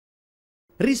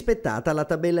Rispettata la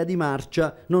tabella di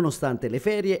marcia, nonostante le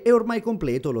ferie è ormai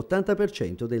completo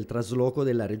l'80% del trasloco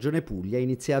della Regione Puglia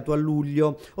iniziato a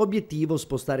luglio. Obiettivo: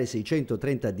 spostare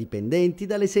 630 dipendenti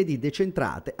dalle sedi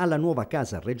decentrate alla nuova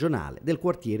casa regionale del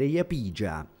quartiere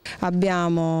JAPIGIA.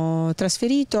 Abbiamo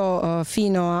trasferito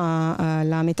fino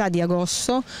alla metà di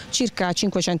agosto circa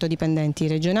 500 dipendenti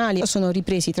regionali. Sono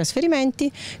ripresi i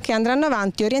trasferimenti che andranno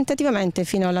avanti orientativamente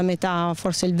fino alla metà,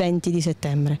 forse il 20 di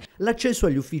settembre. L'accesso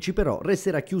agli uffici però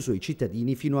resterà chiuso ai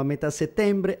cittadini fino a metà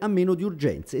settembre, a meno di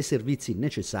urgenze e servizi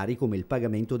necessari come il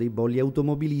pagamento dei bolli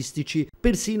automobilistici.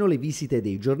 Persino le visite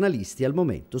dei giornalisti al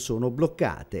momento sono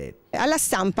bloccate. Alla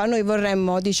stampa noi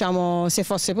vorremmo, se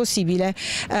fosse possibile,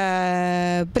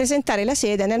 presentare la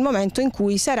sede nel momento in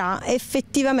cui sarà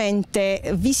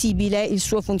effettivamente visibile il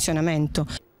suo funzionamento.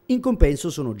 In compenso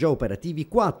sono già operativi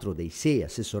 4 dei 6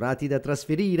 assessorati da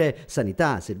trasferire: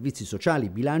 sanità, servizi sociali,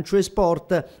 bilancio e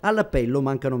sport. All'appello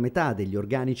mancano metà degli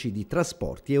organici di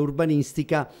trasporti e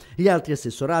urbanistica. Gli altri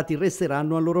assessorati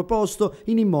resteranno al loro posto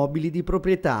in immobili di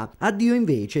proprietà. Addio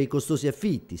invece ai costosi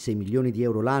affitti, 6 milioni di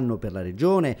euro l'anno per la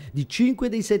Regione, di 5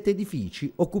 dei 7 edifici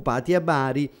occupati a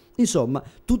Bari. Insomma,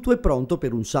 tutto è pronto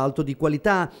per un salto di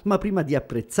qualità, ma prima di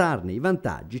apprezzarne i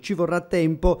vantaggi ci vorrà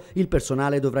tempo. Il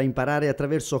personale dovrà imparare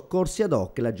attraverso corsi ad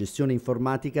hoc la gestione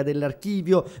informatica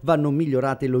dell'archivio, vanno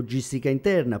migliorate logistica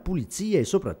interna, pulizie e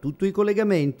soprattutto i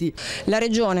collegamenti. La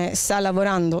Regione sta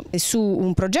lavorando su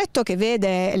un progetto che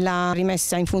vede la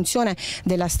rimessa in funzione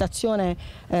della stazione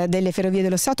delle Ferrovie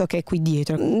dello Stato, che è qui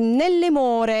dietro. Nelle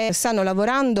more stanno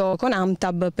lavorando con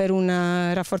ANTAB per un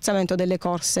rafforzamento delle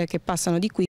corse che passano di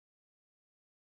qui.